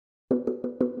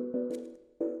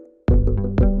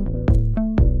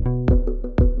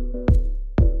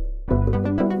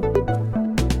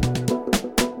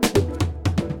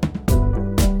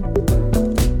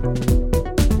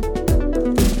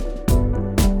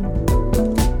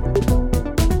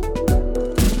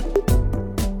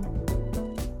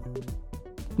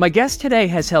My guest today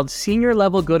has held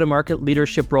senior-level go-to-market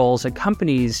leadership roles at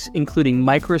companies including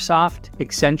Microsoft,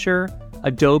 Accenture,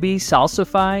 Adobe,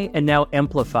 Salsify, and now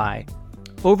Emplifi.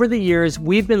 Over the years,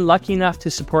 we've been lucky enough to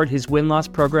support his win-loss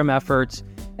program efforts,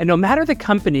 and no matter the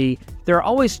company, there are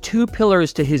always two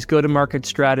pillars to his go-to-market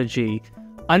strategy: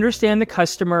 understand the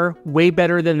customer way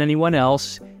better than anyone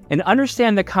else, and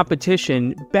understand the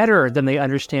competition better than they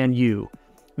understand you.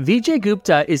 Vijay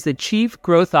Gupta is the Chief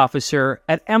Growth Officer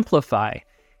at Emplifi.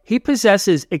 He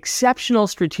possesses exceptional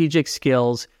strategic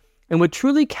skills, and what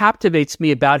truly captivates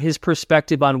me about his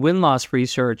perspective on win-loss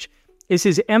research is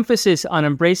his emphasis on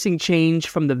embracing change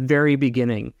from the very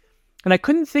beginning. And I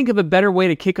couldn't think of a better way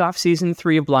to kick off Season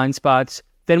 3 of Blind Spots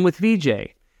than with Vijay.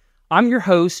 I'm your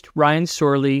host, Ryan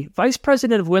Sorley, Vice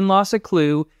President of Win-Loss at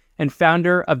Clue and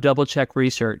founder of Double Check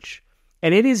Research.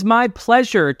 And it is my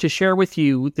pleasure to share with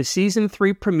you the Season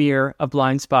 3 premiere of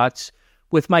Blind Spots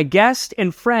with my guest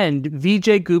and friend,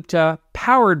 Vijay Gupta,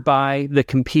 powered by the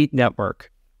Compete Network.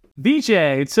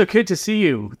 Vijay, it's so good to see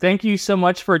you. Thank you so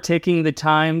much for taking the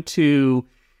time to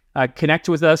connect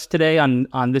with us today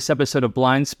on this episode of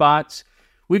Blind Spots.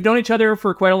 We've known each other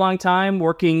for quite a long time,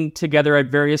 working together at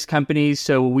various companies,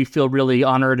 so we feel really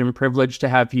honored and privileged to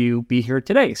have you be here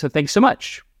today. So thanks so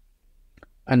much.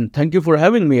 And thank you for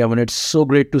having me. I mean, it's so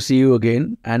great to see you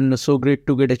again, and so great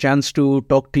to get a chance to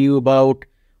talk to you about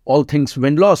all things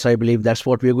win-loss. I believe that's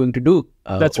what we're going to do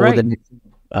That's over right. the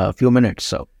next few minutes.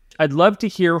 So I'd love to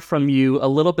hear from you a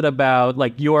little bit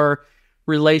about your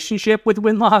relationship with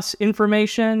win-loss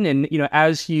information, and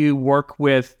as you work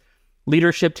with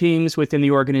leadership teams within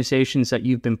the organizations that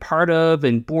you've been part of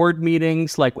and board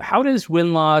meetings. How does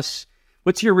win-loss?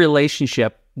 What's your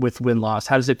relationship with win-loss?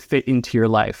 How does it fit into your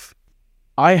life?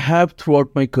 I have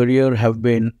throughout my career have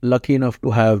been lucky enough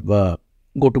to have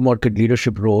go-to-market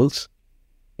leadership roles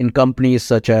in companies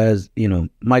such as,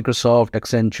 Microsoft,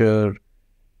 Accenture,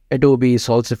 Adobe,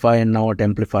 Salsify, and now at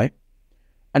Emplifi.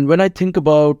 And when I think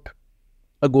about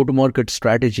a go-to-market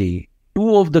strategy,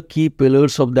 two of the key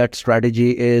pillars of that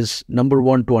strategy is, number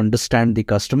one, to understand the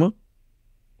customer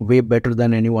way better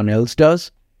than anyone else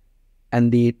does.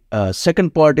 And the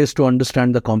second part is to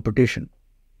understand the competition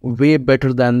way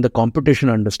better than the competition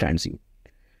understands you.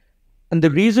 And the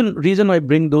reason I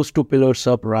bring those two pillars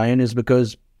up, Ryan, is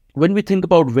because when we think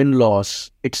about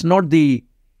win-loss, it's not the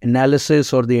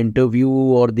analysis or the interview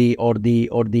or the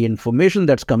information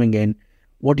that's coming in.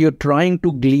 What you're trying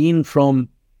to glean from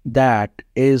that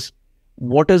is,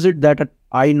 what is it that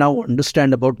I now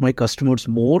understand about my customers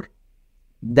more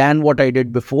than what I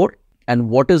did before? And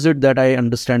what is it that I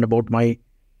understand about my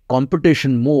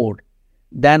competition more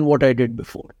than what I did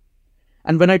before?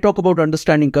 And when I talk about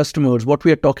understanding customers, what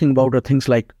we are talking about are things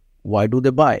like, why do they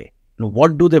buy?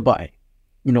 What do they buy?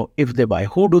 If they buy,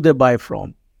 who do they buy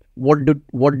from? What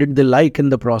did they like in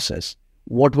the process?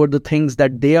 What were the things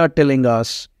that they are telling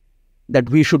us that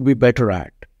we should be better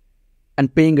at?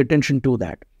 And paying attention to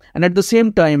that. And at the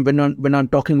same time, when I'm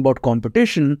talking about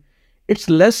competition, it's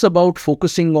less about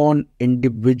focusing on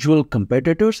individual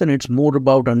competitors, and it's more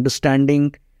about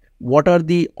understanding what are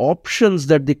the options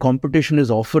that the competition is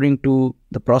offering to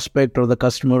the prospect or the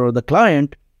customer or the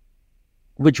client,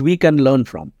 which we can learn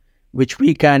from, which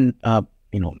we can,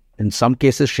 in some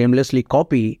cases, shamelessly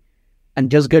copy and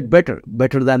just get better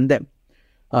than them.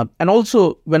 And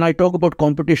also, when I talk about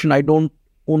competition, I don't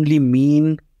only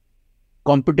mean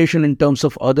competition in terms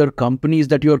of other companies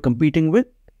that you're competing with.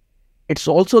 It's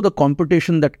also the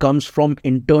competition that comes from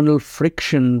internal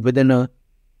friction within a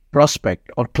prospect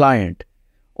or client,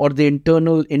 or the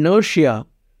internal inertia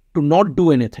to not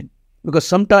do anything. Because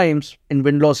sometimes in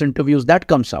win-loss interviews that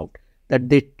comes out, that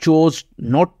they chose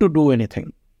not to do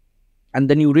anything. And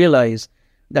then you realize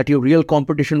that your real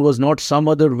competition was not some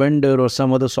other vendor or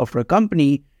some other software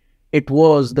company. It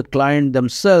was the client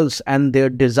themselves and their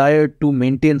desire to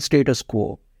maintain status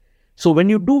quo. So when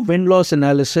you do win-loss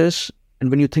analysis and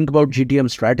when you think about GTM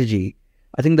strategy,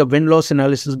 I think the win-loss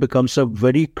analysis becomes a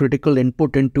very critical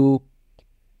input into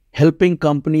helping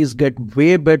companies get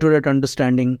way better at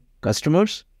understanding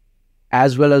customers,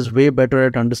 as well as way better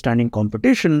at understanding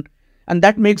competition. And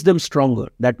that makes them stronger.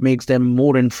 That makes them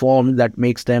more informed. That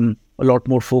makes them a lot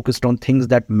more focused on things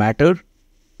that matter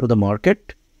to the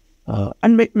market,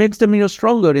 and makes them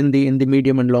stronger in the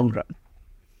medium and long run.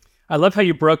 I love how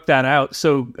you broke that out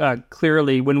so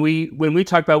clearly. When we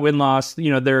talk about win-loss,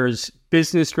 there's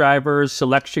business drivers,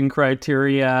 selection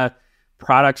criteria,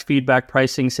 product feedback,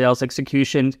 pricing, sales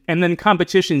execution, and then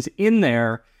competition's in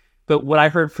there. But what I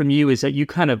heard from you is that you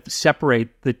kind of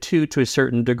separate the two to a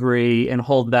certain degree and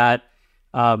hold that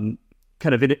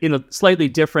kind of in a slightly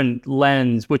different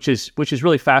lens, which is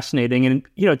really fascinating. And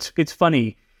it's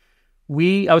funny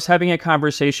I was having a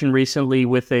conversation recently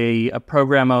with a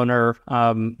program owner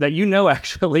that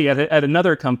actually at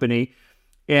another company,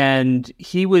 and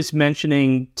he was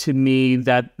mentioning to me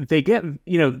that they get,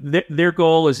 their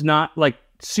goal is not like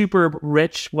super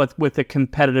rich with the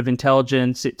competitive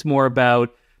intelligence. It's more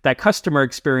about that customer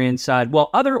experience side. While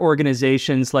other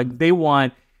organizations, like, they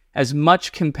want as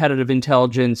much competitive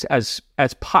intelligence as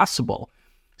possible.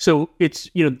 So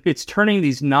it's turning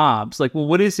these knobs. Like, well,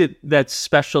 what is it that's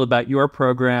special about your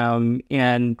program,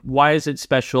 and why is it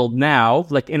special now?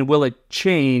 Like, and will it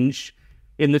change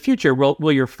in the future?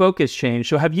 Will your focus change?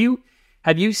 So have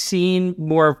you seen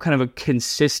more of kind of a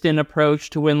consistent approach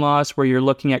to win-loss, where you're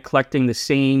looking at collecting the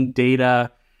same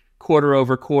data quarter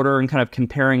over quarter and kind of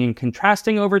comparing and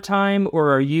contrasting over time?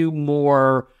 Or are you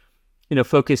more,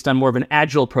 focused on more of an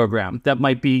agile program that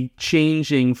might be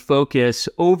changing focus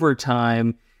over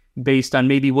time based on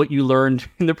maybe what you learned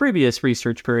in the previous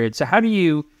research period? So how do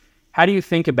you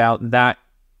think about that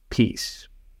piece?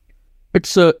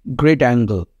 It's a great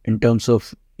angle in terms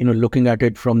of, looking at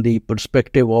it from the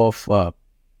perspective of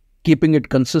keeping it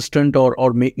consistent or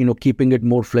keeping it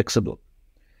more flexible.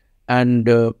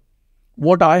 And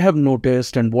what I have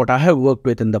noticed and what I have worked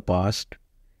with in the past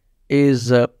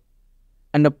is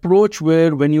an approach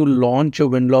where when you launch a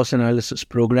win-loss analysis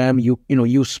program,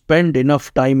 you spend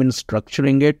enough time in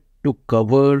structuring it to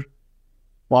cover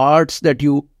parts that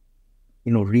you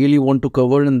really want to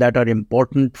cover and that are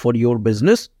important for your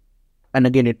business. And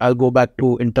again, I'll go back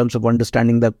to in terms of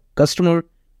understanding the customer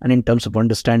and in terms of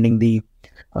understanding the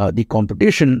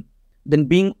competition, then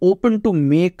being open to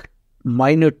make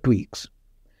minor tweaks.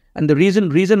 And the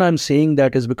reason I'm saying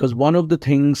that is because one of the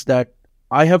things that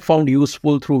I have found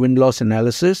useful through win-loss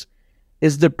analysis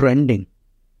is the trending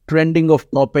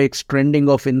of topics, trending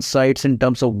of insights in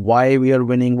terms of why we are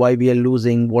winning, why we are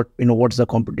losing, what's the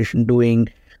competition doing,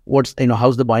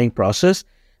 how's the buying process.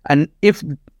 And if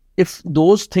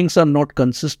those things are not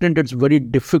consistent, it's very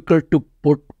difficult to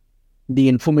put the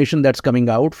information that's coming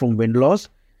out from win-loss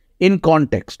in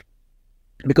context.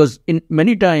 Because in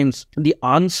many times, the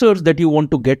answers that you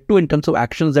want to get to in terms of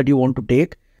actions that you want to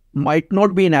take might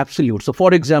not be an absolute. So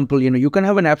for example, you can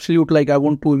have an absolute like, I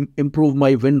want to improve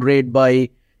my win rate by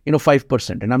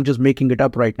 5%, and I'm just making it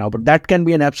up right now, but that can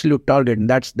be an absolute target, and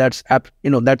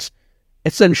that's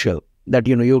essential that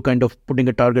you're kind of putting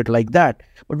a target like that.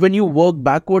 But when you work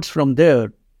backwards from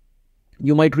there,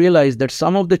 you might realize that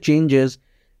some of the changes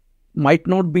might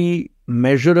not be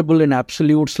measurable in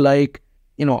absolutes, like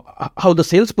how the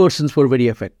salespersons were very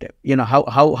effective,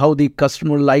 how the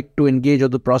customer liked to engage or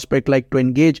the prospect liked to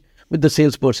engage with the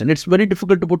salesperson. It's very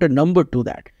difficult to put a number to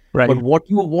that. Right. But what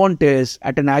you want is,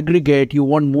 at an aggregate, you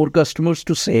want more customers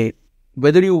to say,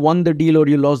 whether you won the deal or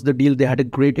you lost the deal, they had a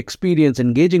great experience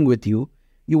engaging with you.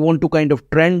 You want to kind of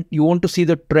trend, you want to see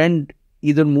the trend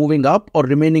either moving up or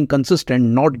remaining consistent,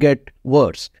 not get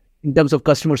worse. In terms of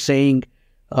customers saying,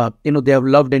 they have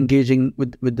loved engaging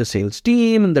with the sales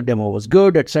team and the demo was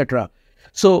good, etc.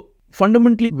 So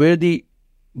fundamentally, where the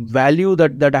value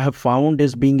that I have found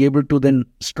is being able to then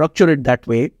structure it that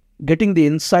way, getting the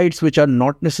insights which are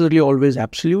not necessarily always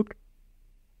absolute,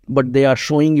 but they are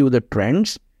showing you the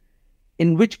trends,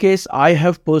 in which case I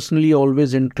have personally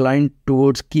always inclined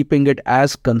towards keeping it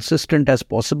as consistent as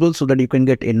possible so that you can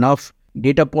get enough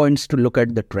data points to look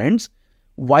at the trends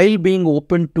while being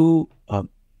open to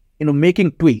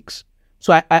making tweaks.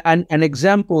 So an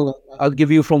example I'll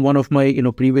give you from one of my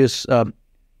previous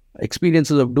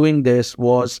experiences of doing this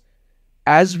was,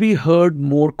 as we heard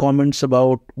more comments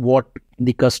about what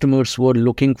the customers were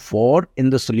looking for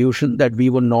in the solution that we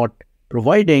were not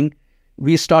providing,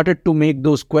 we started to make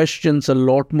those questions a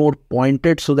lot more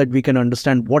pointed so that we can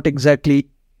understand what exactly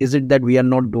is it that we are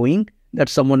not doing that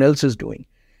someone else is doing.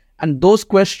 And those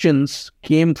questions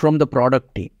came from the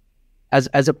product team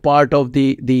as a part of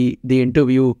the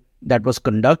interview that was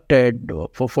conducted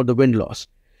for the win-loss.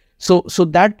 So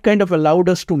that kind of allowed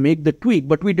us to make the tweak,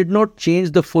 but we did not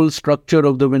change the full structure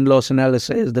of the win-loss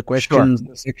analysis, the questions, sure,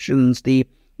 the sections, the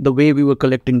way we were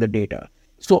collecting the data.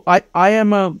 So I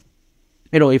am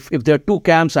if there are two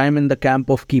camps, I am in the camp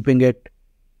of keeping it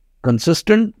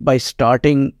consistent by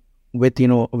starting with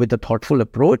a thoughtful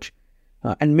approach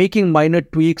and making minor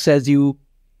tweaks as you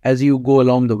go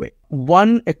along the way.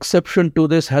 One exception to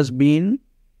this has been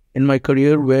in my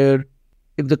career, where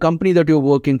if the company that you're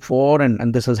working for,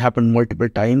 and this has happened multiple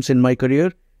times in my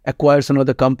career, acquires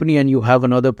another company and you have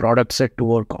another product set to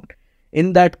work on.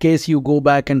 In that case, you go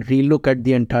back and relook at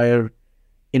the entire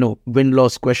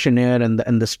win-loss questionnaire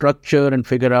and the structure and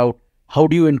figure out how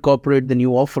do you incorporate the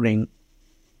new offering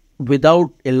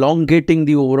without elongating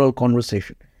the overall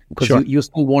conversation. because Sure. you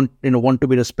still want to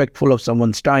be respectful of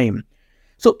someone's time.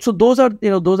 So those are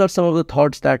some of the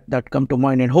thoughts that come to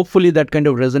mind, and hopefully that kind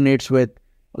of resonates with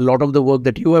a lot of the work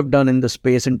that you have done in the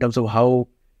space in terms of how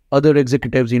other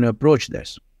executives approach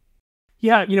this.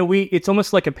 Yeah, it's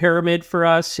almost like a pyramid for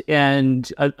us,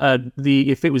 and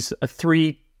if it was a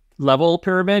 3-level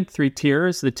pyramid, 3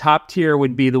 tiers, the top tier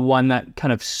would be the one that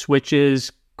kind of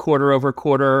switches quarter over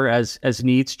quarter as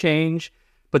needs change,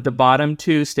 but the bottom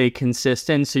 2 stay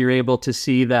consistent, so you're able to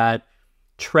see that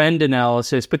trend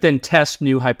analysis, but then test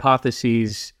new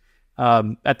hypotheses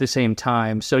at the same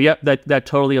time. So that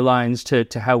totally aligns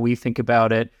to how we think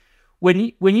about it.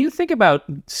 When you think about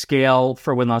scale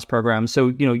for win-loss programs, so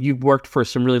you've worked for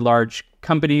some really large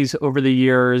companies over the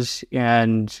years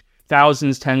and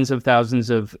thousands, tens of thousands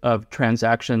of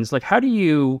transactions. Like how do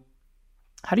you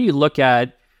look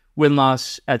at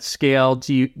win-loss at scale?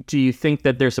 Do you think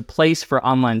that there's a place for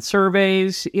online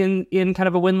surveys in kind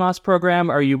of a win-loss program?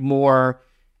 Are you more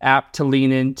apt to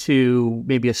lean into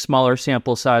maybe a smaller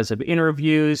sample size of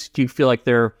interviews? Do you feel like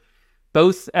they're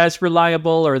both as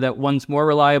reliable, or that one's more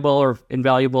reliable or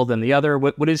invaluable than the other?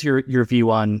 What is your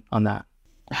view on that?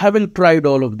 Haven't tried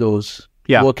all of those.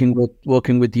 Yeah. Working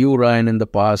with you, Ryan, in the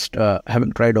past,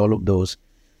 haven't tried all of those.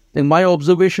 And my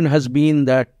observation has been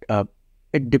that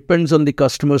it depends on the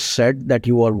customer set that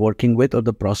you are working with or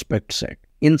the prospect set.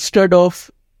 Instead of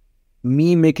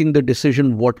me making the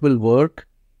decision what will work,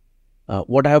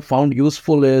 what I have found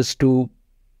useful is to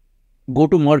go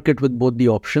to market with both the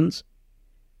options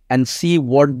and see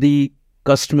what the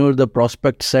customer, the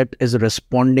prospect set is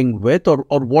responding with, or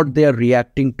what they are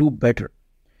reacting to better.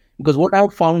 Because what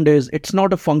I've found is it's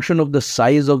not a function of the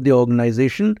size of the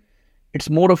organization. It's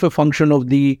more of a function of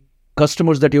the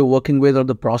customers that you're working with or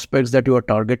the prospects that you are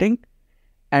targeting,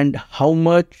 and how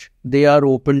much they are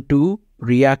open to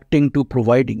reacting to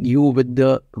providing you with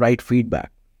the right feedback.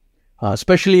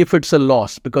 Especially if it's a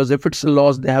loss, because if it's a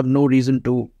loss, they have no reason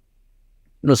to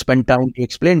spend time to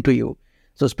explain to you.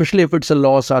 So especially if it's a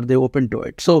loss, are they open to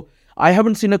it? So I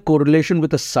haven't seen a correlation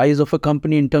with the size of a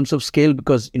company in terms of scale,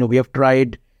 because we have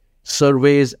tried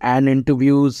surveys and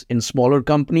interviews in smaller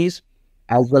companies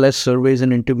as well as surveys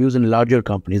and interviews in larger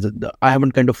companies. I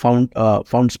haven't kind of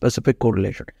found specific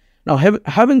correlation. Now,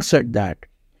 having said that,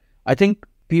 I think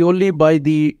purely by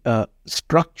the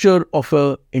structure of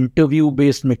a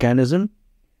interview-based mechanism,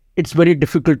 it's very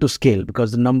difficult to scale,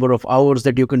 because the number of hours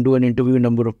that you can do an interview,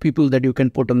 number of people that you can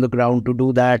put on the ground to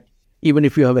do that, even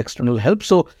if you have external help.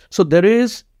 So there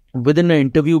is, within an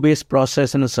interview-based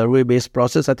process and a survey-based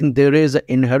process, I think there is an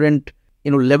inherent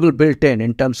level built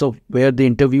in terms of where the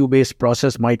interview-based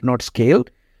process might not scale,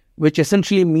 which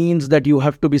essentially means that you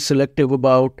have to be selective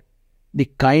about the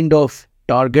kind of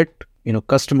target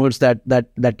customers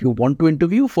that you want to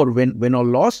interview for win or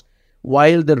loss,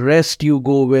 while the rest you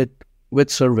go with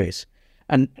surveys.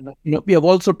 And we have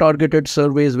also targeted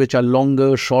surveys which are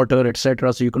longer, shorter,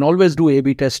 etc. So you can always do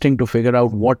A/B testing to figure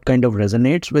out what kind of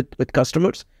resonates with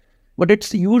customers. But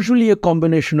it's usually a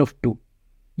combination of two.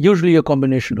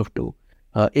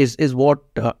 Is what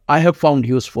I have found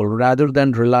useful, rather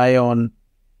than rely on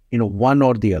one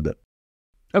or the other.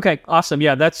 Okay, awesome.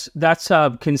 Yeah, that's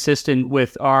consistent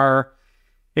with our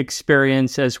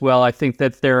experience as well. I think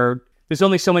that there's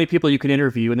only so many people you can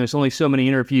interview, and there's only so many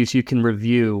interviews you can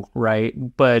review, right?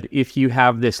 But if you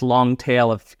have this long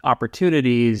tail of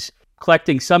opportunities,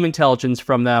 collecting some intelligence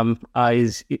from them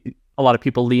is a lot of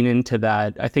people lean into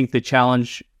that. I think the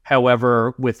challenge,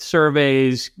 however, with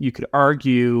surveys, you could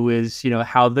argue is,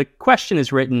 how the question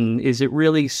is written. Is it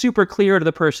really super clear to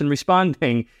the person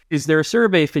responding? Is there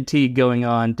survey fatigue going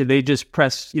on? Did they just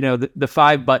press, the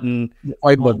 5 button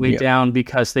all the way down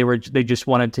because they just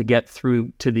wanted to get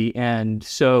through to the end?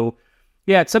 So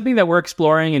yeah, it's something that we're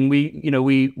exploring, and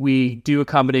we do a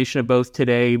combination of both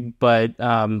today, but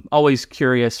always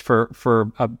curious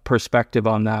for a perspective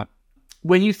on that.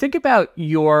 When you think about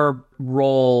your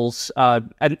roles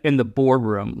in the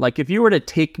boardroom, like if you were to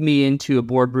take me into a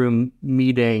boardroom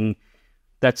meeting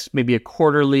that's maybe a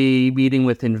quarterly meeting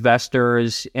with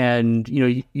investors, and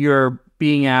you're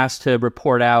being asked to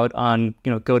report out on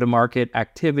go-to-market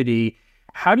activity,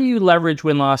 how do you leverage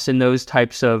win-loss in those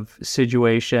types of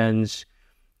situations,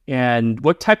 and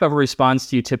what type of response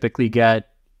do you typically get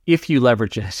if you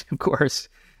leverage it, of course,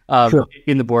 Sure.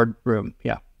 in the boardroom?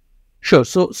 Yeah. Sure.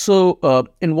 So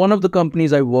in one of the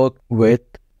companies I work with,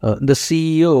 the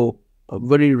CEO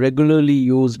very regularly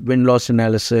used win-loss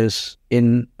analysis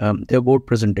in their board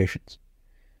presentations.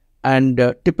 And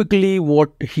typically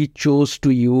what he chose to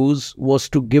use was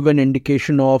to give an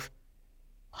indication of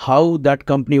how that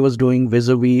company was doing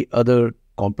vis-a-vis other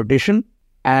competition,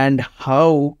 and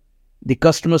how the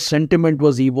customer sentiment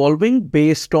was evolving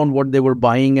based on what they were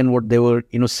buying and what they were,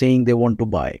 saying they want to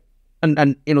buy.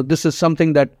 And this is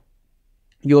something that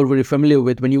you're very familiar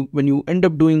with when you end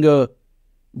up doing a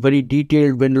very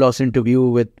detailed win-loss interview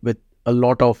with a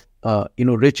lot of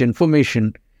rich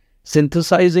information,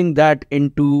 synthesizing that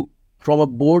into from a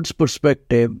board's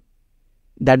perspective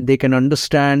that they can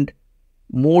understand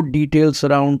more details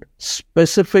around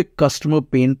specific customer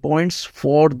pain points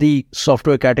for the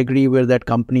software category where that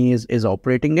company is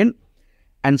operating in,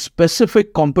 and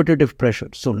specific competitive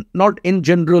pressures. So not in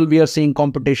general, we are seeing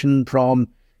competition from,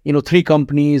 3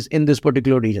 companies in this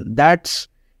particular region. That's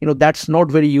not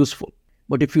very useful.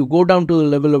 But if you go down to the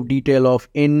level of detail of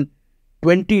in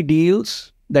 20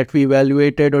 deals that we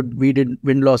evaluated or we did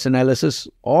win-loss analysis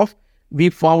of, we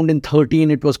found in 13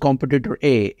 it was competitor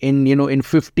A. In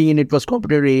 15 it was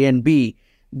competitor A and B.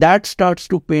 That starts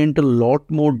to paint a lot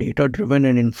more data-driven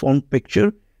and informed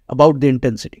picture about the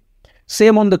intensity.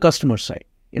 Same on the customer side.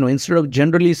 Instead of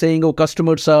generally saying, oh,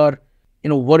 customers are,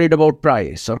 worried about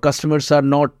price, or customers are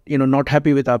not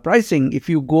happy with our pricing. If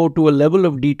you go to a level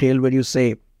of detail where you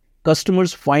say,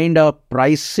 customers find our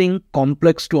pricing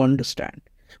complex to understand,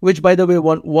 which by the way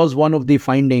was one of the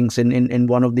findings in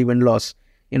one of the win-loss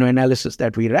analysis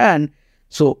that we ran.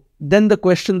 So then the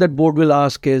question that board will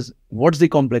ask is, what's the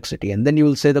complexity? And then you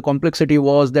will say the complexity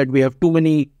was that we have too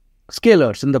many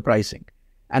scalers in the pricing.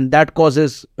 And that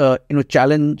causes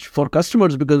challenge for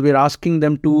customers because we're asking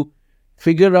them to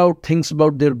figure out things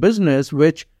about their business,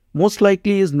 which most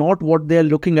likely is not what they're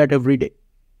looking at every day.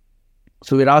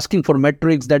 So we're asking for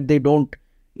metrics that they don't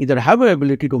either have an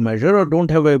ability to measure or don't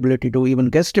have an ability to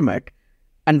even guesstimate.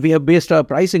 And we have based our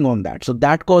pricing on that. So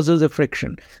that causes a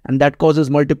friction, and that causes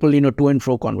multiple, to and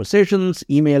fro conversations,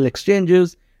 email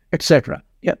exchanges, etc.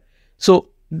 Yeah. So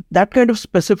that kind of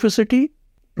specificity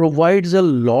provides a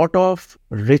lot of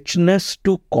richness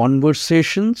to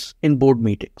conversations in board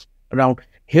meetings around,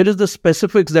 here is the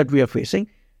specifics that we are facing.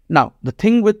 Now, the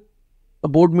thing with a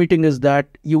board meeting is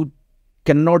that you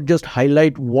cannot just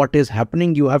highlight what is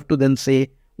happening. You have to then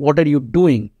say, what are you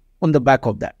doing on the back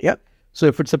of that? Yeah. So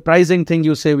if it's a pricing thing,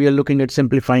 you say we are looking at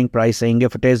simplifying pricing.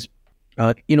 If it is,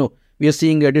 we are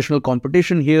seeing additional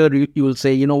competition here, you will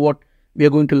say, what, we are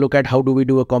going to look at how do we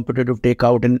do a competitive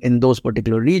takeout in those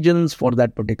particular regions for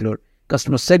that particular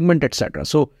customer segment, etc.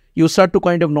 So you start to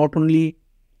kind of not only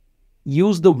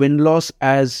use the win-loss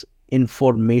as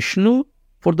informational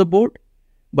for the board,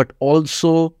 but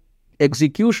also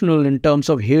executional in terms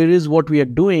of here is what we are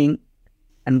doing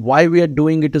and why we are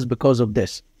doing it is because of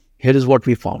this. Here is what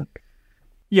we found.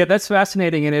 Yeah, that's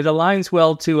fascinating, and it aligns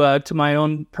well to my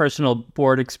own personal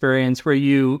board experience, where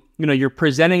you're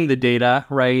presenting the data,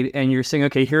 right, and you're saying,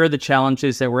 okay, here are the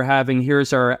challenges that we're having.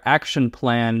 Here's our action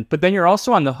plan, but then you're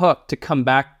also on the hook to come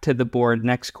back to the board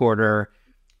next quarter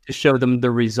to show them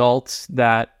the results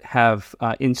that have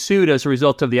ensued as a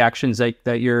result of the actions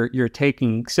that you're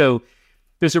taking. So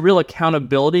there's a real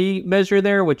accountability measure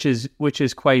there, which is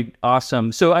quite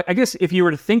awesome. So I guess if you were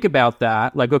to think about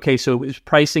that, like, okay, so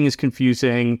pricing is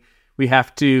confusing, we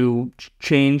have to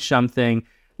change something.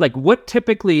 Like, what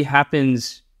typically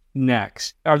happens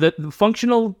next? Are the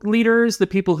functional leaders the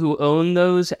people who own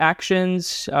those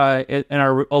actions and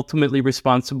are ultimately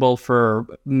responsible for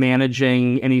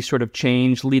managing any sort of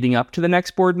change leading up to the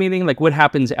next board meeting? Like, what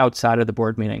happens outside of the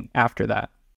board meeting after that?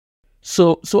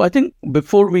 So I think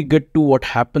before we get to what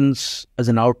happens as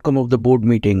an outcome of the board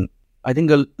meeting, I think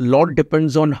a lot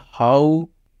depends on how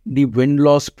the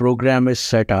win-loss program is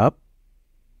set up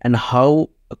and how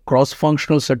a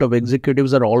cross-functional set of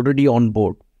executives are already on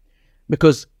board.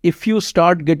 Because if you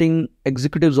start getting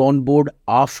executives on board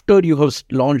after you have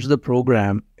launched the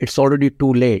program, it's already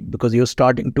too late because you're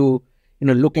starting to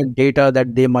look at data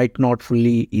that they might not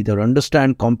fully either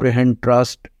understand, comprehend,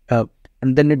 trust,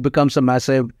 and then it becomes a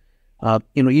massive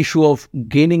issue of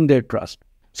gaining their trust.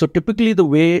 So typically the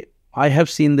way I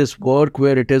have seen this work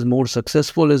where it is more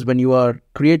successful is when you are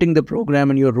creating the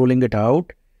program and you're rolling it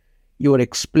out, you are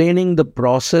explaining the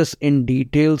process in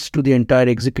details to the entire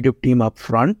executive team up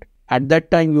front. At that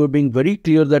time, you are being very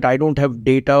clear that I don't have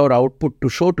data or output to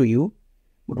show to you,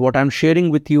 but what I'm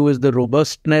sharing with you is the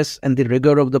robustness and the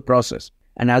rigor of the process.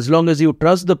 And as long as you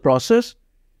trust the process,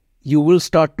 you will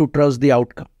start to trust the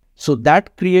outcome. So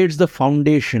that creates the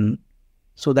foundation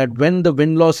so that when the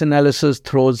win-loss analysis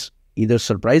throws either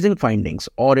surprising findings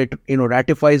or it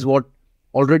ratifies what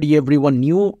already everyone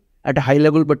knew at a high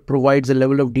level but provides a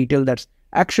level of detail that's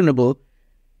actionable,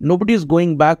 nobody is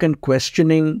going back and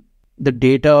questioning the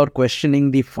data or questioning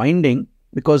the finding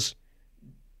because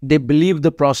they believe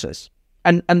the process.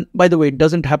 And by the way, it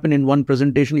doesn't happen in one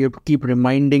presentation. You have to keep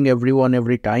reminding everyone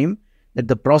every time that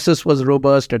the process was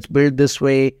robust, it's built this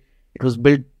way, it was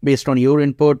built based on your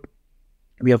input.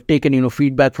 We have taken,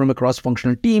 feedback from a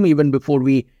cross-functional team even before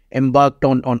we embarked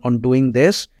on doing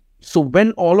this. So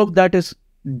when all of that is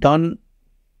done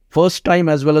first time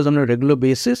as well as on a regular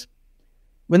basis,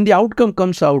 when the outcome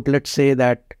comes out, let's say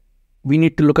that we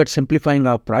need to look at simplifying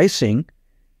our pricing,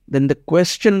 then the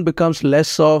question becomes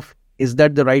less of, is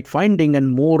that the right finding,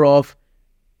 and more of,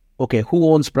 okay,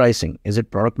 who owns pricing? Is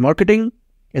it product marketing?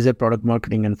 Is it product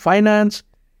marketing and finance?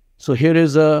 So here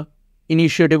is a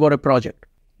initiative or a project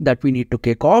that we need to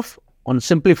kick off on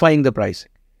simplifying the pricing.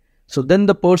 So then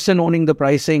the person owning the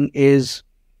pricing is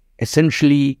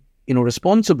essentially,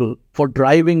 responsible for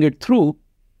driving it through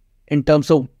in terms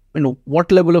of,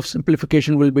 what level of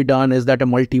simplification will be done. Is that a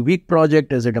multi-week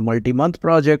project? Is it a multi-month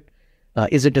project?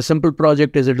 Is it a simple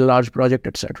project? Is it a large project,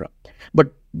 etc.?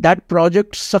 But that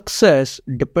project success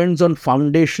depends on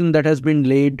foundation that has been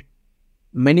laid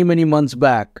many, many months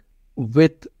back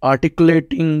with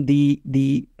articulating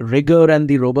the rigor and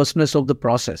the robustness of the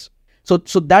process. So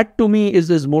that to me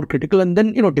is more critical. And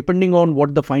then, depending on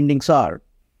what the findings are,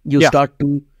 you start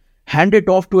to hand it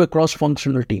off to a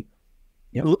cross-functional team.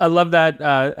 Yeah. I love that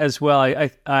as well.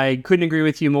 I couldn't agree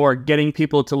with you more. Getting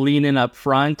people to lean in up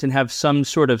front and have some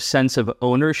sort of sense of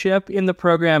ownership in the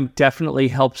program definitely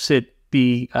helps it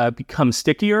become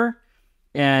stickier.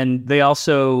 And they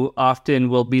also often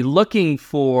will be looking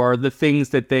for the things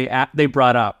that they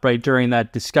brought up, right, during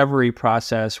that discovery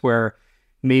process, where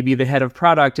maybe the head of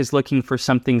product is looking for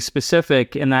something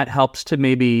specific, and that helps to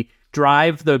maybe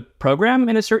drive the program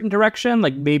in a certain direction.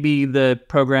 Like maybe the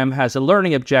program has a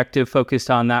learning objective focused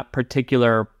on that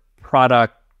particular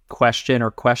product question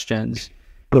or questions.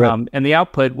 And the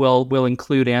output will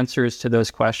include answers to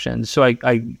those questions. So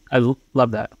I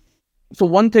love that. So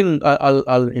one thing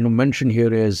I'll mention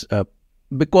here is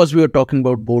because we are talking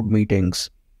about board meetings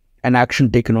and action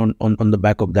taken on the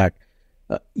back of that.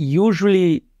 Not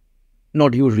usually,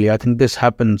 I think this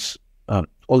happens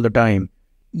all the time.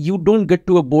 You don't get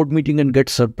to a board meeting and get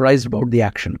surprised about the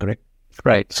action, correct?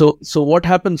 Right. So what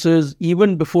happens is,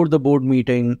 even before the board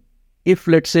meeting, if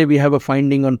let's say we have a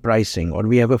finding on pricing, or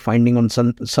we have a finding on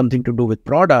something to do with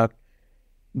product,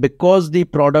 because the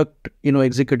product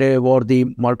executive or the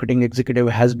marketing executive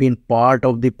has been part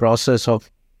of the process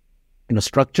of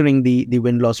structuring the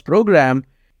win-loss program,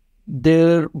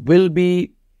 there will be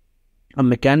a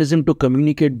mechanism to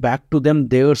communicate back to them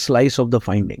their slice of the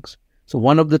findings. So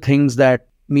one of the things that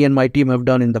me and my team have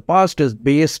done in the past is,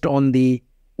 based on the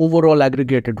overall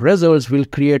aggregated results, we'll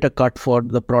create a cut for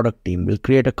the product team, we'll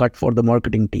create a cut for the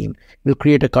marketing team, we'll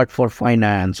create a cut for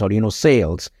finance or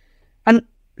sales, and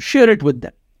share it with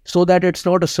them so that it's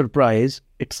not a surprise.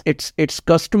 It's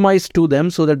customized to them,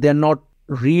 so that they're not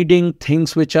reading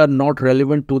things which are not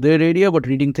relevant to their area, but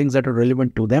reading things that are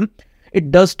relevant to them.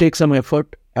 It does take some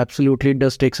effort. Absolutely, it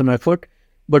does take some effort.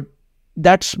 But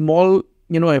that small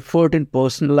effort in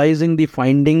personalizing the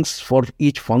findings for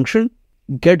each function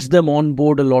gets them on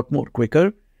board a lot more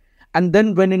quicker. And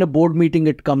then when in a board meeting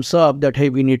it comes up that, hey,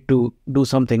 we need to do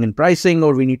something in pricing,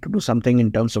 or we need to do something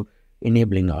in terms of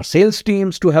enabling our sales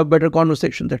teams to have better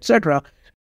conversations, etc.,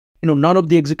 none of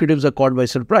the executives are caught by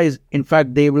surprise. In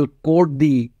fact, they will quote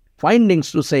the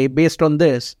findings to say, based on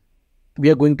this, we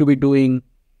are going to be doing,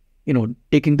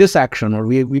 taking this action, or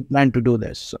we plan to do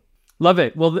this. So. Love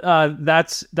it. Well,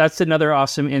 that's another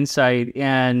awesome insight.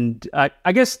 And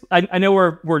I guess I know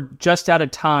we're just out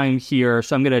of time here,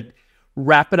 so I'm going to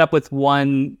wrap it up with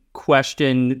one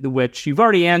question, which you've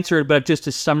already answered, but just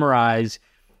to summarize,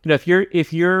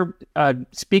 if you're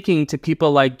speaking to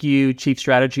people like you, chief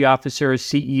strategy officers,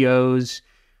 CEOs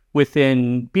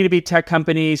within B2B tech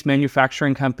companies,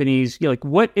 manufacturing companies,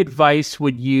 what advice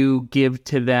would you give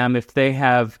to them if they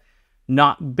have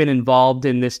not been involved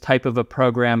in this type of a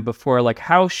program before? Like,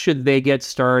 how should they get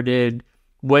started?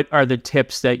 What are the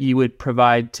tips that you would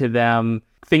provide to them?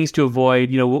 Things to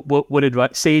avoid?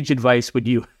 What sage advice would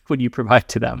you provide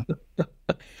to them?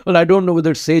 Well, I don't know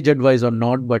whether it's sage advice or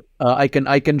not, but I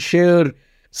can share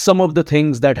some of the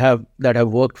things that have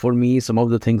worked for me, some of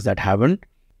the things that haven't.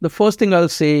 The first thing I'll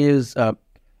say is I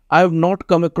have not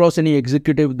come across any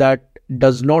executive that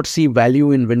does not see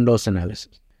value in win-loss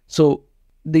analysis. So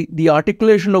the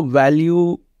articulation of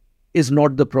value is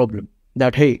not the problem.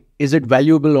 That, hey, is it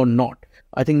valuable or not?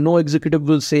 I think no executive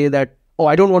will say that, oh,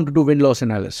 I don't want to do win-loss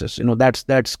analysis.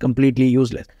 That's completely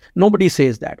useless. Nobody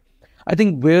says that. I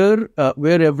think where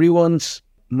everyone's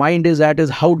mind is at is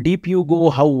how deep you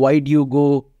go, how wide you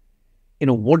go,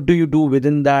 what do you do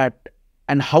within that,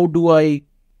 and how do I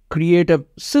create a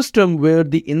system where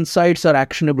the insights are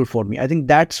actionable for me. I think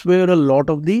that's where a lot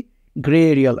of the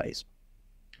gray area lies.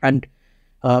 And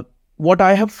what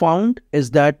I have found is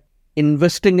that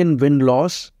investing in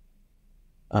win-loss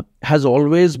has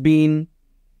always been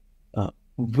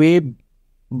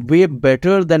way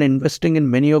better than investing in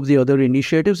many of the other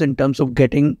initiatives in terms of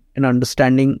getting an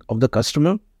understanding of the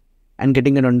customer and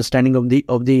getting an understanding of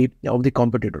the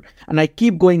competitor. And I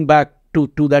keep going back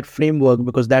to that framework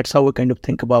because that's how I kind of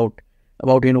think about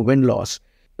win-loss.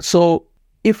 So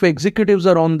if executives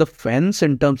are on the fence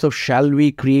in terms of shall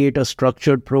we create a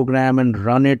structured program and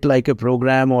run it like a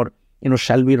program, or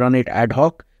shall we run it ad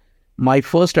hoc, my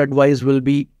first advice will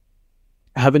be,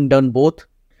 having done both,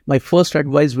 my first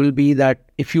advice will be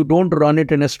that if you don't run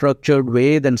it in a structured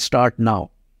way, then start now.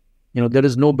 There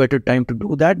is no better time to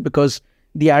do that, because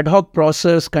the ad hoc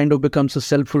process kind of becomes a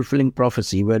self-fulfilling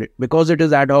prophecy where because it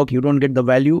is ad hoc, you don't get the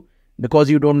value.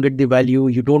 Because you don't get the value,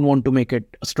 you don't want to make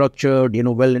it a structured,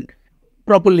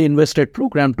 properly invested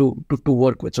program to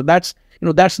work with. So that's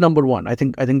number one. I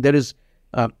think there is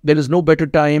no better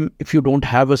time if you don't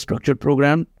have a structured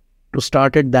program to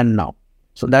start it than now.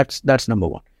 So that's number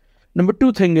one. Number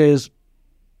two thing is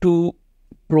to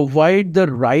provide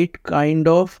the right kind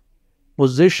of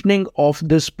positioning of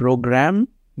this program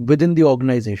within the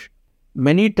organization.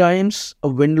 Many times a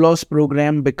win-loss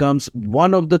program becomes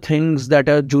one of the things that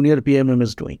a junior PMM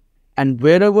is doing. And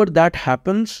wherever that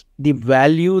happens, the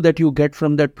value that you get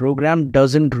from that program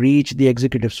doesn't reach the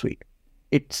executive suite.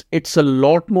 It's a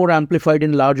lot more amplified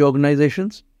in large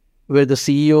organizations where the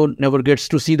CEO never gets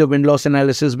to see the win-loss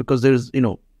analysis because there's,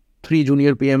 3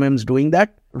 junior PMMs doing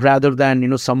that, rather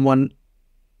than, someone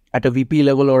at a VP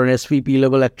level or an SVP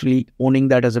level actually owning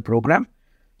that as a program.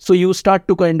 So you start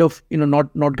to kind of,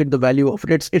 not get the value of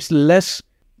it. It's less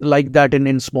like that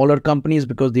in smaller companies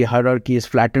because the hierarchy is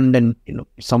flattened and,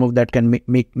 some of that can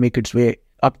make its way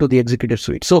up to the executive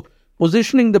suite. So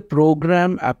positioning the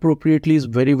program appropriately is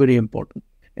very, very important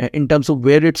in terms of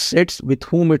where it sits, with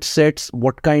whom it sits,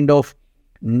 what kind of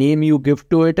name you give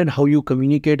to it and how you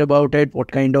communicate about it,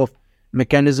 what kind of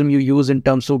mechanism you use in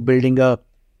terms of building a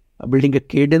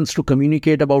cadence to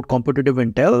communicate about competitive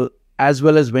intel as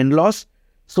well as win-loss,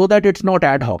 so that it's not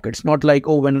ad hoc. It's not like,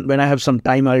 oh, when I have some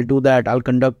time, I'll do that. I'll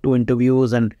conduct 2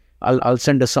 interviews and I'll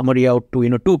send a summary out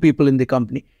to 2 people in the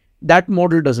company. That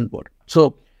model doesn't work.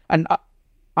 So, and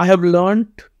I have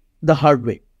learned the hard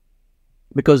way,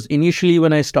 because initially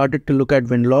when I started to look at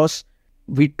win-loss,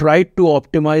 we tried to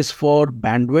optimize for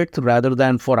bandwidth rather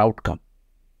than for outcome.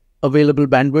 Available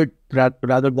bandwidth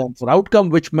rather than for outcome,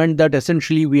 which meant that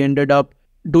essentially we ended up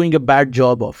doing a bad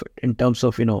job of it in terms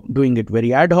of, doing it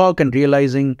very ad hoc and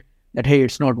realizing that, hey,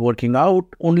 it's not working out,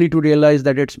 only to realize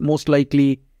that it's most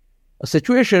likely a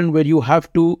situation where you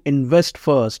have to invest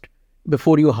first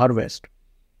before you harvest.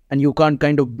 And you can't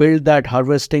kind of build that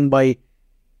harvesting by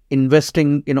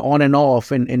investing on and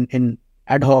off in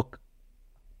ad hoc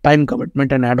time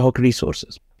commitment and ad hoc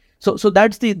resources. So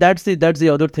that's the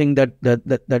other thing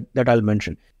that I'll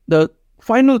mention. The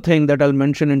final thing that I'll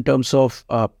mention in terms of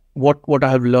what I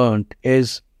have learned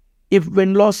is, if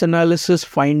win-loss analysis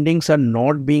findings are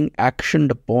not being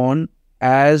actioned upon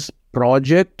as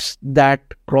projects that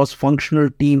cross-functional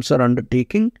teams are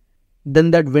undertaking,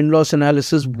 then that win-loss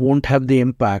analysis won't have the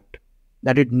impact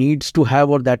that it needs to have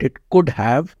or that it could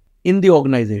have in the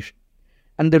organization.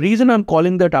 And the reason I'm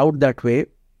calling that out that way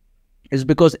is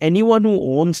because anyone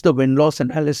who owns the win-loss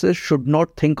analysis should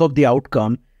not think of the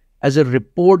outcome as a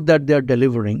report that they're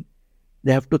delivering.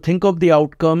 They have to think of the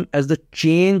outcome as the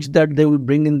change that they will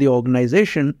bring in the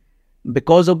organization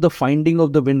because of the finding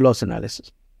of the win-loss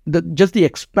analysis. Just the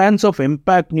expanse of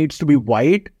impact needs to be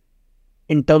wide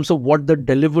in terms of what the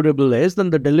deliverable is.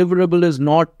 Then the deliverable is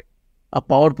not a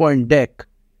PowerPoint deck.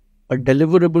 A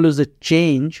deliverable is a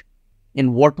change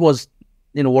in what was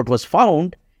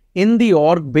found in the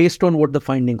org based on what the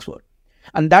findings were.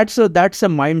 And that's a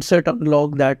mindset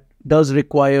unlock that does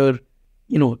require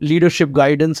leadership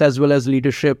guidance as well as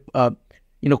leadership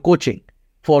coaching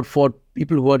for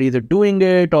people who are either doing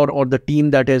it or the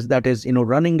team that is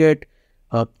running it,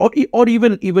 or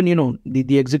even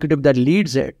the executive that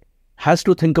leads it has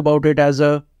to think about it as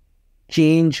a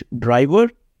change driver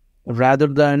rather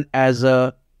than as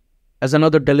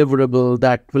another deliverable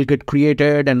that will get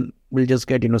created and will just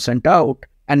get sent out,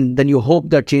 and then you hope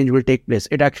that change will take place.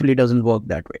 It actually doesn't work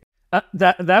that way.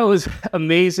 That was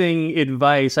amazing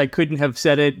advice. I couldn't have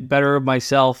said it better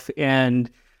myself, and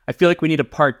I feel like we need a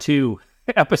part 2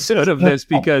 episode of this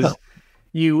because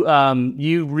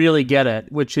you really get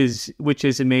it, which is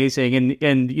amazing.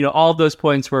 And all of those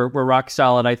points were rock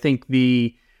solid. I think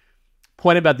the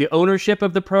point about the ownership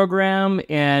of the program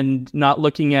and not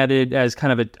looking at it as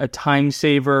kind of a time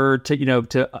saver to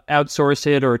outsource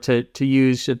it or to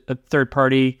use a third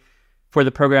party for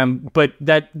the program, but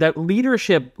that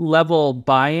leadership level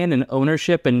buy-in and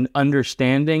ownership and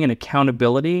understanding and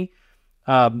accountability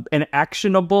and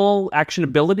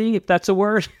actionability, if that's a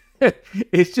word,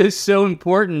 it's just so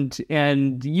important,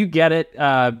 and you get it,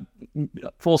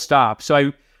 full stop. So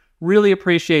I really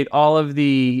appreciate all of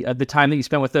the time that you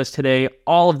spent with us today,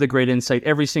 all of the great insight.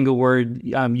 Every single word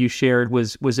you shared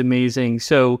was amazing.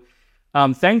 So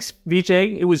thanks,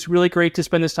 Vijay. It was really great to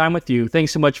spend this time with you.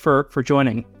 Thanks so much for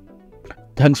joining.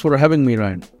 Thanks for having me,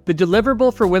 Ryan. The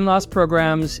deliverable for win-loss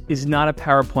programs is not a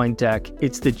PowerPoint deck.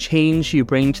 It's the change you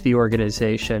bring to the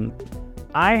organization.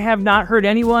 I have not heard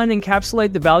anyone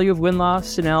encapsulate the value of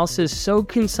win-loss analysis so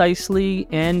concisely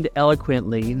and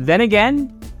eloquently. Then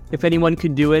again, if anyone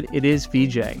could do it, it is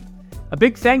Vijay. A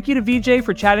big thank you to Vijay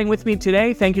for chatting with me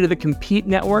today. Thank you to the Compete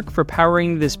Network for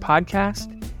powering this podcast.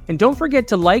 And don't forget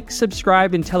to like,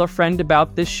 subscribe, and tell a friend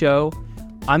about this show.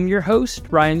 I'm your host,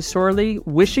 Ryan Sorley,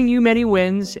 wishing you many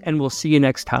wins, and we'll see you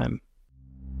next time.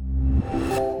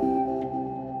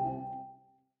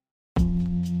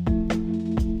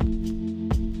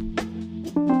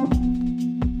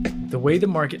 The way the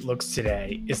market looks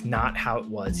today is not how it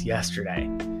was yesterday.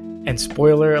 And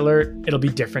spoiler alert, it'll be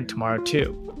different tomorrow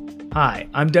too. Hi,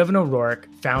 I'm Devin O'Rourke,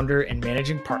 founder and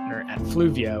managing partner at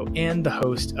Fluvio and the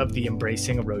host of the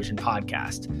Embracing Erosion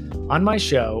podcast. On my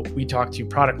show, we talk to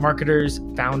product marketers,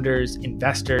 founders,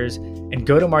 investors, and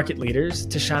go-to-market leaders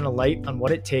to shine a light on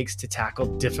what it takes to tackle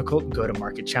difficult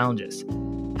go-to-market challenges.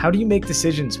 How do you make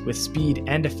decisions with speed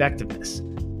and effectiveness?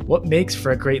 What makes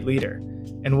for a great leader?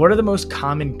 And what are the most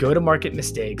common go-to-market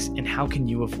mistakes, and how can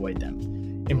you avoid them?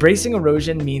 Embracing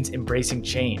erosion means embracing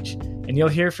change, and you'll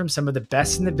hear from some of the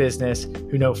best in the business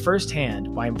who know firsthand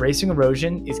why embracing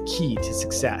erosion is key to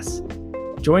success.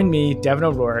 Join me, Devin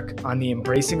O'Rourke, on the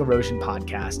Embracing Erosion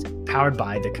podcast, powered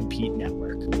by the Compete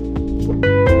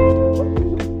Network.